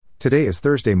Today is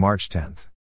Thursday, March 10th.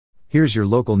 Here's your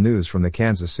local news from the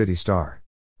Kansas City Star.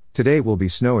 Today will be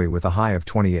snowy with a high of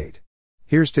 28.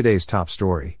 Here's today's top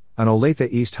story. An Olathe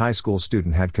East High School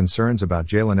student had concerns about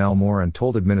Jalen Elmore and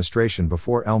told administration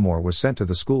before Elmore was sent to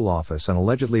the school office and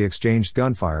allegedly exchanged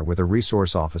gunfire with a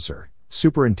resource officer,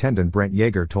 Superintendent Brent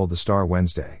Yeager told the Star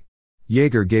Wednesday.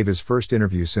 Yeager gave his first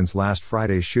interview since last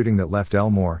Friday's shooting that left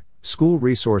Elmore, school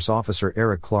resource officer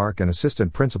Eric Clark and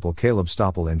assistant principal Caleb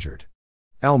Stoppel injured.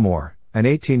 Elmore, an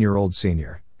 18-year-old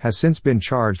senior, has since been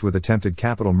charged with attempted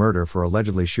capital murder for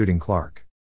allegedly shooting Clark.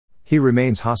 He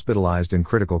remains hospitalized in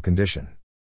critical condition.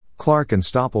 Clark and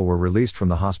Stoppel were released from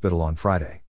the hospital on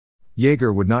Friday.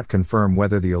 Yeager would not confirm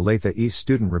whether the Olathe East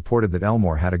student reported that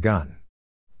Elmore had a gun.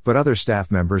 But other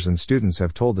staff members and students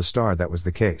have told the Star that was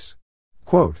the case.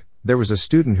 Quote, "There was a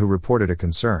student who reported a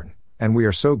concern, and we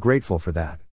are so grateful for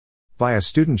that. By a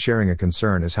student sharing a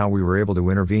concern is how we were able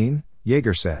to intervene,"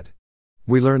 Yeager said.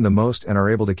 "We learn the most and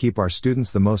are able to keep our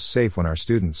students the most safe when our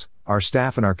students, our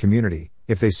staff and our community,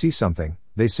 if they see something,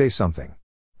 they say something.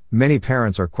 Many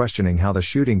parents are questioning how the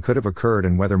shooting could have occurred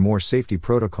and whether more safety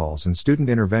protocols and student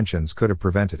interventions could have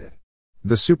prevented it."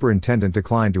 The superintendent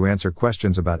declined to answer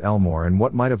questions about Elmore and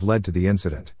what might have led to the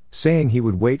incident, saying he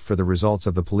would wait for the results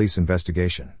of the police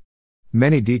investigation.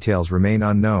 Many details remain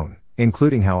unknown,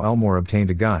 including how Elmore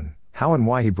obtained a gun, how and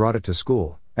why he brought it to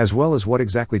school, as well as what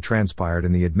exactly transpired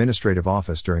in the administrative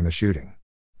office during the shooting.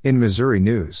 In Missouri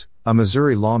news, a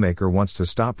Missouri lawmaker wants to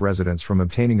stop residents from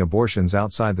obtaining abortions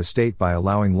outside the state by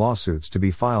allowing lawsuits to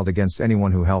be filed against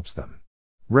anyone who helps them.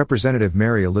 Representative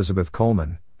Mary Elizabeth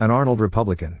Coleman, an Arnold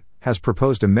Republican, has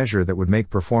proposed a measure that would make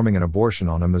performing an abortion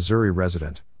on a Missouri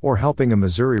resident, or helping a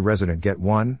Missouri resident get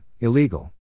one,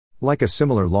 illegal. Like a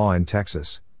similar law in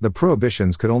Texas, the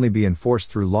prohibitions could only be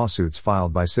enforced through lawsuits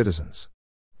filed by citizens.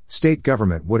 State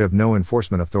government would have no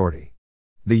enforcement authority.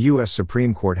 The U.S.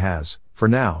 Supreme Court has, for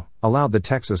now, allowed the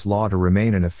Texas law to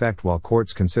remain in effect while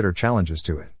courts consider challenges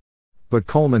to it. But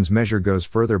Coleman's measure goes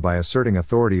further by asserting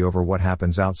authority over what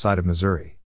happens outside of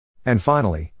Missouri. And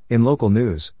finally, in local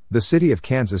news, the city of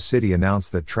Kansas City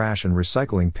announced that trash and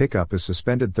recycling pickup is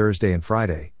suspended Thursday and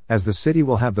Friday, as the city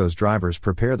will have those drivers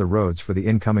prepare the roads for the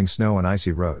incoming snow and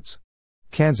icy roads.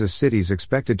 Kansas City's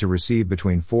expected to receive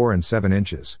between 4 and 7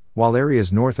 inches, while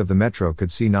areas north of the metro could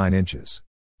see 9 inches.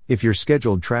 If your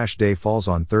scheduled trash day falls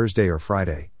on Thursday or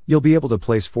Friday, you'll be able to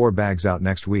place 4 bags out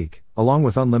next week, along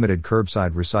with unlimited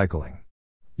curbside recycling.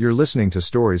 You're listening to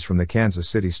stories from the Kansas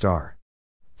City Star.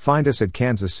 Find us at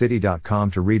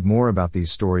kansascity.com to read more about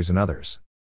these stories and others.